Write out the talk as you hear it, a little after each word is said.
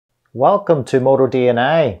Welcome to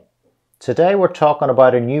motoDNA. Today we're talking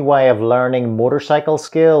about a new way of learning motorcycle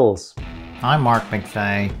skills. I'm Mark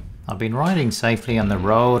McVeigh. I've been riding safely on the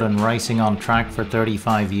road and racing on track for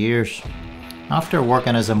 35 years. After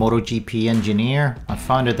working as a MotoGP engineer, I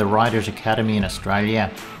founded the Riders Academy in Australia.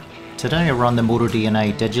 Today I run the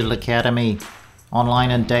motoDNA Digital Academy,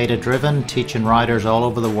 online and data driven, teaching riders all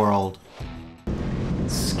over the world.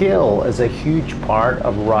 Skill is a huge part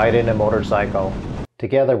of riding a motorcycle.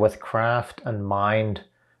 Together with craft and mind,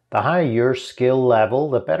 the higher your skill level,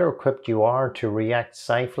 the better equipped you are to react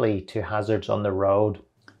safely to hazards on the road.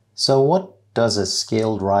 So what does a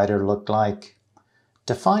skilled rider look like?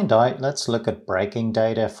 To find out, let's look at braking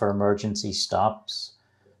data for emergency stops.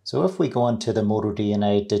 So if we go into the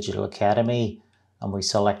motoDNA Digital Academy and we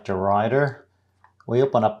select a rider, we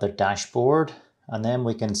open up their dashboard and then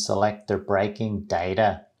we can select their braking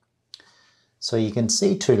data. So you can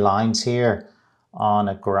see two lines here on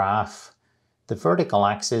a graph. The vertical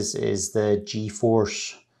axis is the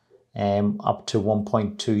G-force up to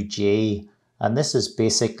 1.2 G, and this is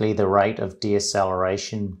basically the rate of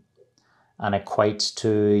deceleration and equates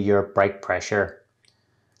to your brake pressure.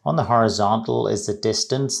 On the horizontal is the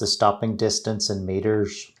distance, the stopping distance in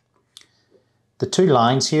meters. The two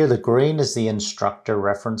lines here, the green is the instructor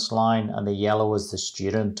reference line and the yellow is the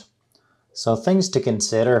student. So things to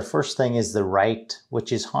consider, first thing is the rate,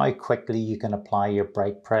 which is how quickly you can apply your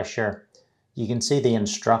brake pressure. You can see the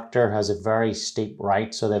instructor has a very steep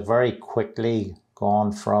rate, so they've very quickly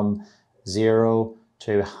gone from 0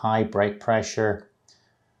 to high brake pressure.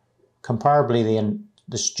 Comparably,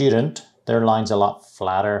 the student, their line's a lot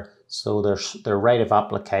flatter, so their rate of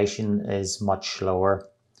application is much slower.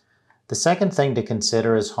 The second thing to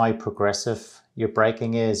consider is how progressive your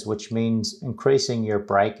braking is, which means increasing your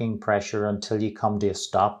braking pressure until you come to a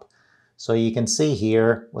stop. So you can see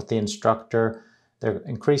here with the instructor, they're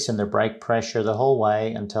increasing their brake pressure the whole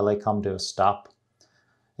way until they come to a stop.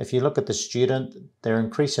 If you look at the student, they're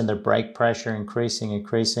increasing their brake pressure, increasing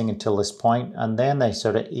until this point, and then they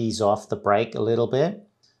sort of ease off the brake a little bit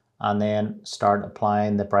and then start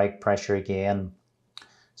applying the brake pressure again.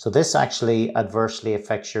 So this actually adversely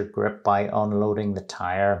affects your grip by unloading the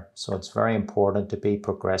tire. So it's very important to be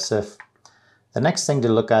progressive. The next thing to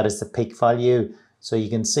look at is the peak value. So you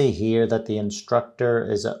can see here that the instructor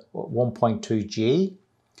is at 1.2 G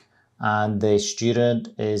and the student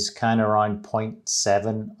is kind of around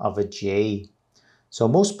 0.7 of a G. So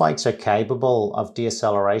most bikes are capable of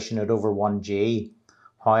deceleration at over 1 G.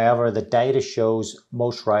 However, the data shows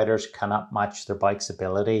most riders cannot match their bike's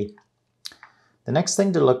ability. The next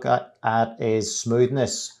thing to look at is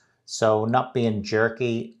smoothness, so not being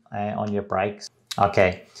jerky on your brakes.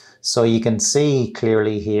 Okay, so you can see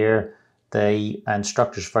clearly here the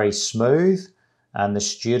instructor is very smooth and the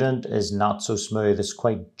student is not so smooth, it's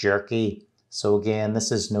quite jerky. So again,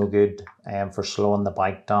 this is no good for slowing the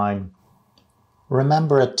bike down.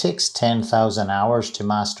 Remember, it takes 10,000 hours to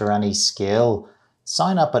master any skill.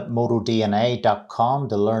 Sign up at motodna.com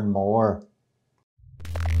to learn more.